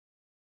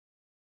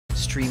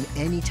stream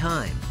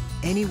anytime,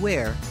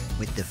 anywhere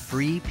with the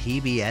free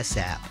PBS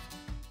app.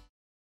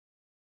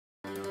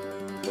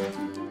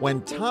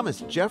 When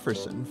Thomas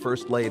Jefferson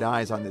first laid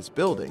eyes on this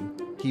building,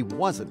 he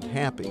wasn't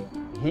happy.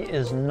 He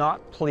is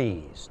not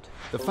pleased.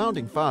 The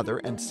founding father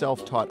and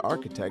self-taught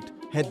architect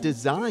had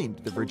designed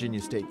the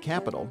Virginia State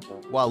Capitol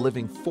while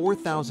living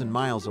 4,000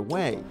 miles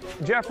away.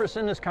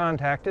 Jefferson is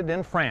contacted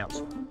in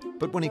France.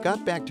 But when he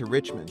got back to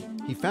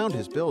Richmond, he found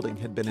his building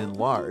had been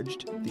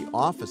enlarged, the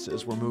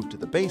offices were moved to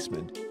the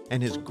basement,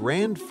 and his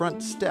grand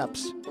front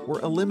steps were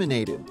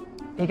eliminated.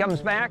 He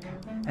comes back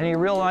and he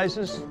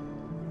realizes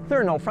there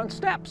are no front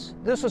steps.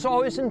 This was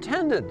always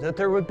intended, that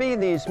there would be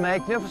these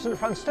magnificent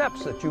front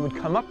steps, that you would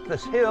come up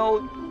this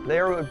hill,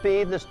 there would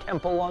be this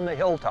temple on the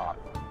hilltop.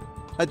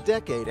 A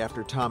decade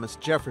after Thomas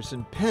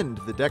Jefferson penned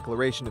the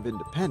Declaration of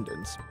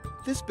Independence,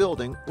 this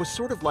building was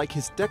sort of like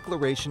his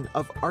declaration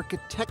of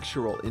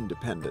architectural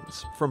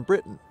independence from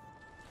Britain.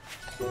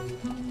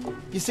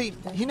 You see,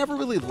 he never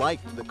really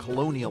liked the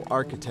colonial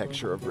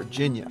architecture of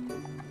Virginia.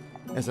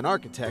 As an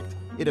architect,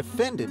 it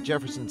offended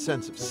Jefferson's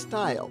sense of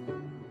style,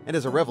 and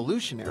as a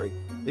revolutionary,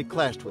 it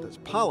clashed with his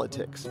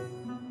politics.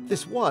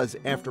 This was,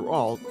 after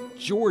all,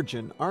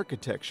 Georgian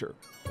architecture,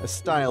 a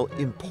style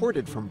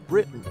imported from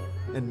Britain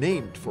and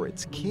named for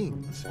its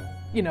kings.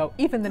 You know,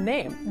 even the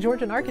name,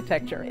 Georgian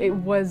architecture, it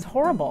was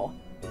horrible.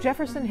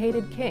 Jefferson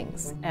hated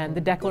kings, and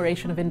the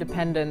Declaration of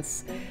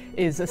Independence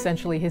is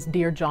essentially his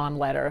Dear John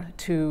letter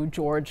to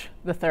George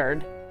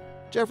III.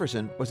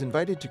 Jefferson was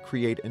invited to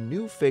create a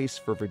new face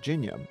for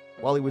Virginia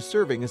while he was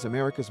serving as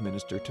America's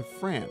minister to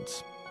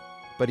France.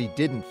 But he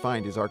didn't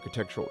find his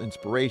architectural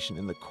inspiration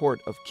in the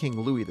court of King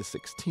Louis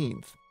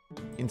XVI.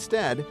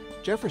 Instead,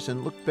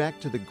 Jefferson looked back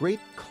to the great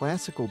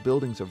classical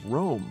buildings of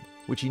Rome,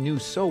 which he knew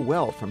so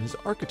well from his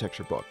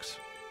architecture books.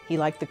 He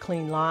liked the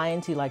clean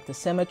lines, he liked the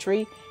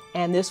symmetry,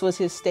 and this was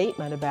his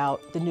statement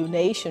about the new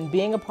nation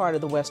being a part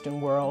of the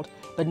Western world,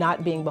 but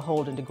not being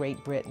beholden to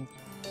Great Britain.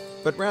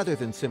 But rather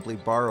than simply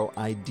borrow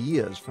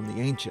ideas from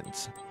the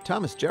ancients,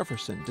 Thomas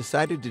Jefferson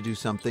decided to do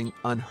something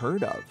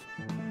unheard of.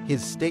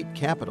 His state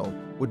capital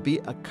would be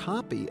a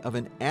copy of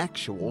an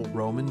actual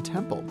Roman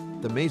temple,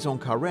 the Maison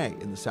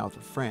Carrée in the south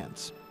of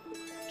France.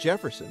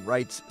 Jefferson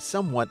writes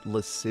somewhat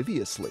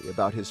lasciviously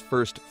about his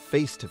first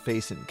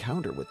face-to-face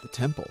encounter with the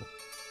temple.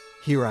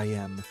 "Here I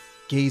am,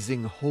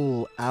 gazing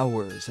whole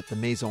hours at the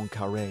Maison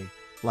Carrée,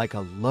 like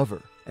a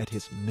lover at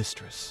his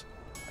mistress."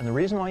 And the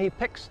reason why he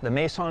picks the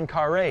Maison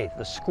Carrée,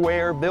 the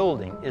square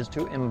building, is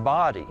to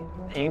embody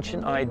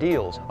ancient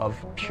ideals of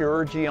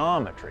pure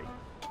geometry.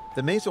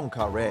 The Maison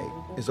Carrée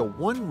is a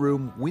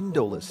one-room,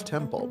 windowless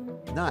temple,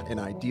 not an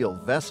ideal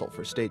vessel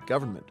for state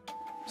government.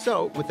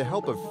 So, with the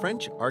help of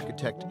French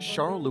architect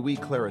Charles-Louis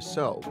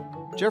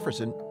Clerisseau,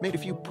 Jefferson made a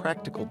few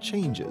practical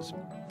changes.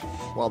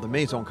 While the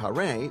Maison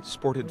Carrée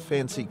sported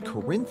fancy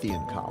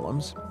Corinthian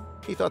columns,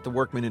 he thought the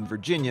workmen in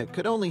Virginia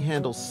could only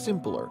handle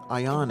simpler,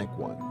 Ionic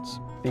ones.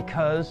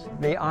 Because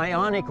the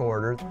Ionic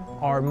order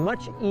are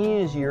much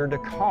easier to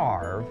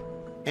carve.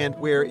 And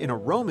where in a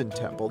Roman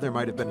temple there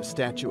might have been a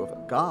statue of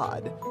a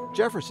god,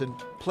 Jefferson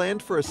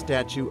planned for a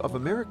statue of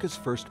America's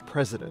first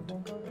president.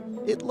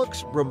 It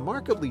looks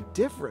remarkably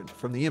different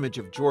from the image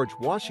of George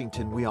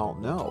Washington we all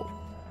know.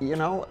 You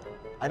know,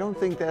 I don't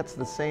think that's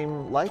the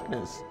same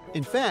likeness.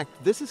 In fact,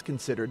 this is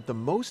considered the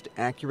most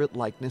accurate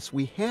likeness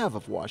we have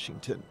of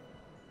Washington.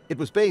 It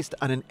was based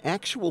on an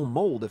actual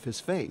mold of his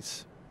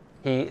face.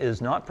 He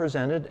is not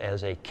presented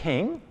as a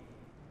king.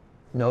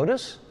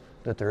 Notice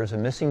that there is a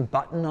missing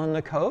button on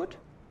the coat.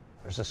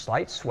 There's a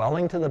slight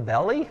swelling to the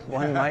belly,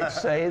 one might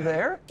say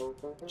there.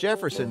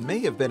 Jefferson may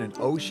have been an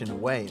ocean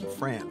away in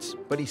France,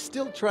 but he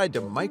still tried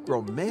to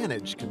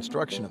micromanage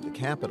construction of the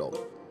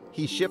Capitol.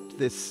 He shipped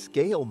this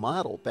scale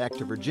model back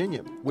to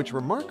Virginia, which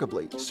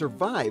remarkably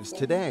survives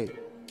today.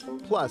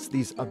 Plus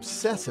these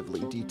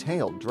obsessively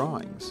detailed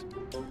drawings.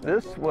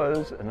 This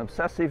was an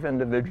obsessive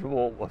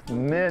individual with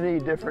many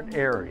different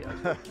areas.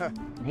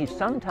 He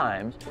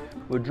sometimes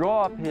would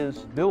draw up his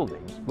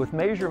buildings with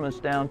measurements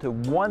down to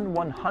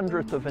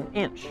 1/100th of an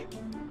inch.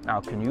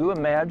 Now, can you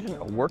imagine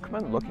a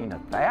workman looking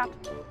at that?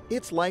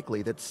 It's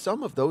likely that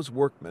some of those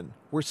workmen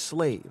were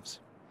slaves.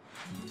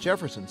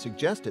 Jefferson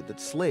suggested that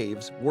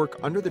slaves work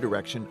under the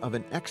direction of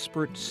an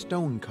expert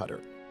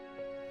stonecutter.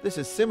 This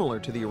is similar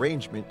to the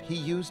arrangement he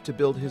used to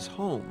build his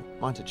home,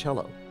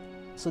 Monticello.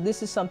 So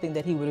this is something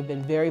that he would have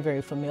been very,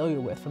 very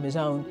familiar with from his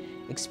own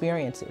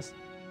experiences.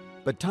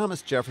 But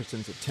Thomas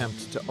Jefferson's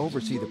attempt to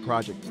oversee the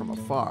project from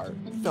afar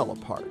fell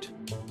apart.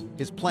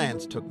 His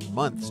plans took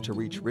months to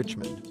reach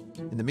Richmond.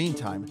 In the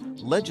meantime,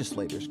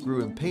 legislators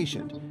grew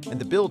impatient, and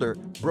the builder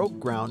broke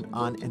ground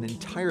on an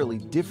entirely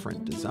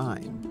different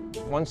design.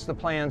 Once the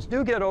plans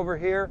do get over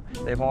here,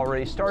 they've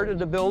already started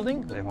the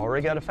building, they've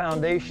already got a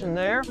foundation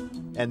there.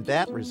 And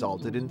that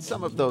resulted in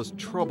some of those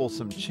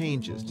troublesome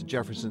changes to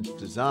Jefferson's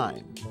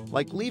design,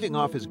 like leaving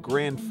off his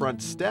grand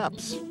front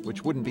steps,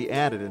 which wouldn't be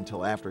added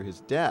until after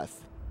his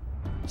death.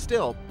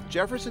 Still,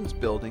 Jefferson's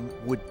building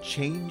would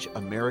change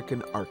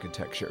American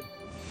architecture.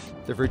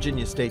 The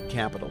Virginia state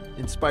capitol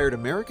inspired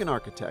American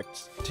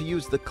architects to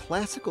use the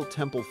classical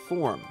temple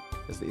form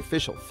as the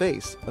official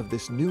face of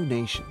this new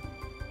nation.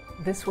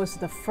 This was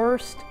the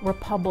first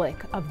republic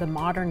of the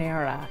modern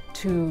era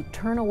to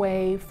turn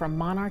away from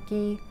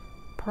monarchy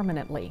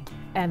permanently.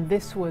 And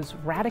this was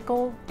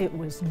radical, it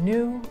was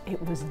new,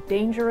 it was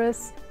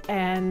dangerous,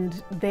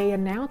 and they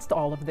announced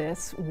all of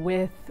this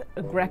with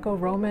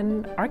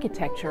Greco-Roman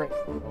architecture.